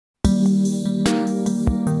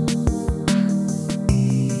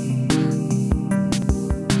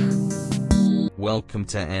Welcome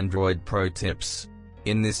to Android Pro Tips.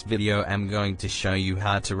 In this video I'm going to show you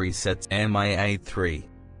how to reset MI A3.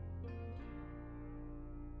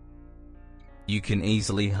 You can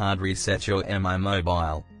easily hard reset your MI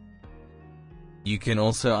mobile. You can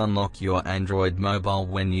also unlock your Android mobile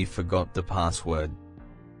when you forgot the password.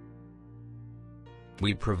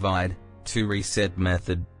 We provide 2 reset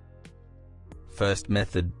method. First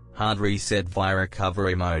method, hard reset via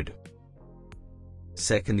recovery mode.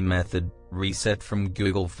 Second method, reset from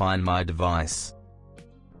Google Find My device.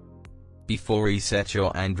 Before reset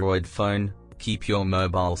your Android phone, keep your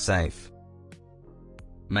mobile safe.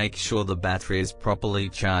 Make sure the battery is properly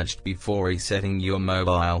charged before resetting your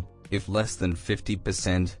mobile. If less than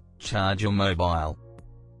 50%, charge your mobile.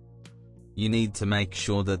 You need to make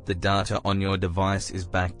sure that the data on your device is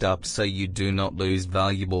backed up so you do not lose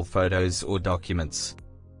valuable photos or documents.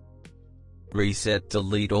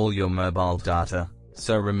 Delete all your mobile data,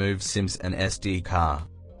 so remove SIMs and SD card.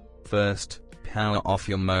 First, power off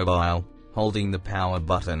your mobile, holding the power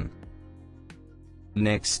button.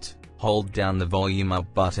 Next, hold down the volume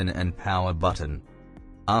up button and power button.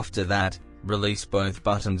 After that, release both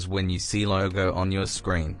buttons when you see logo on your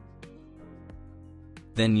screen.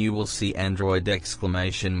 Then you will see Android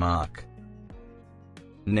Exclamation Mark.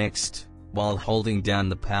 Next, while holding down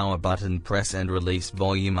the power button, press and release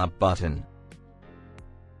volume up button.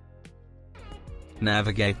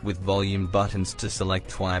 Navigate with volume buttons to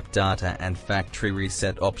select wipe data and factory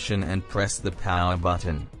reset option and press the power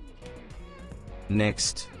button.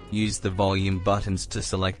 Next, use the volume buttons to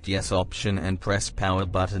select yes option and press power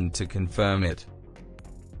button to confirm it.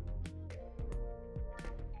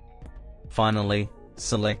 Finally,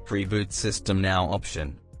 select reboot system now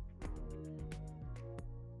option.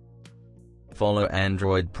 Follow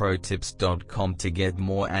AndroidProTips.com to get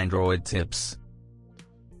more Android tips.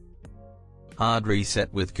 Hard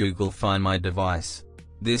reset with Google Find My device.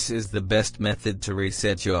 This is the best method to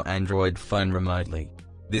reset your Android phone remotely.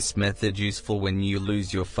 This method useful when you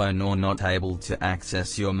lose your phone or not able to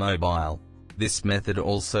access your mobile. This method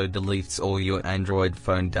also deletes all your Android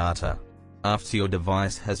phone data. After your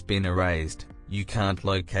device has been erased, you can't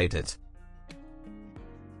locate it.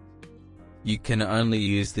 You can only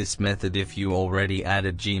use this method if you already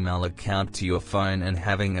added Gmail account to your phone and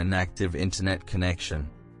having an active internet connection.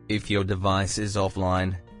 If your device is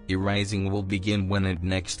offline, erasing will begin when it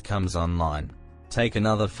next comes online. Take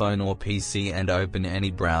another phone or PC and open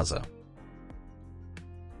any browser.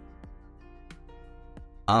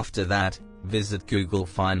 After that, visit Google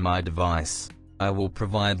Find My device. I will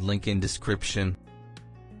provide link in description.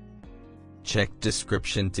 Check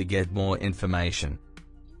description to get more information.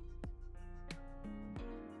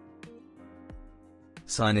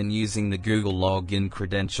 Sign in using the Google login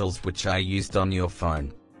credentials which I used on your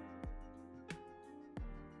phone.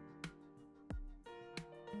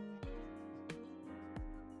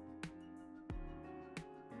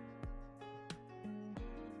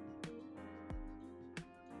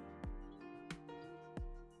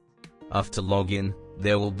 After login,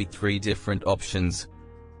 there will be 3 different options: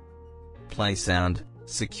 play sound,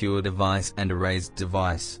 secure device and erased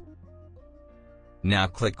device. Now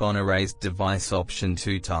click on erased device option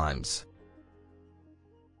 2 times.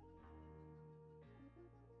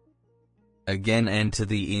 Again enter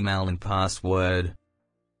the email and password.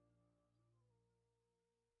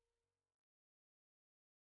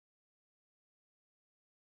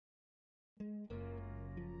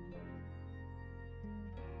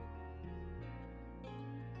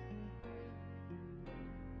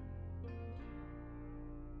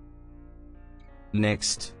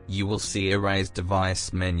 Next, you will see Erase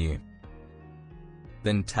Device menu.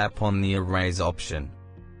 Then tap on the Erase option.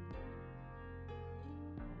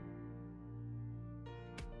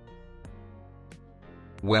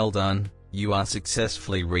 Well done, you are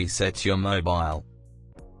successfully reset your mobile.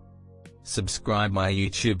 Subscribe my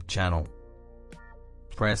YouTube channel.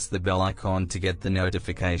 Press the bell icon to get the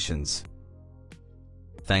notifications.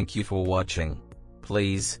 Thank you for watching.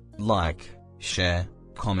 Please, like, share,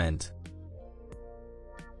 comment.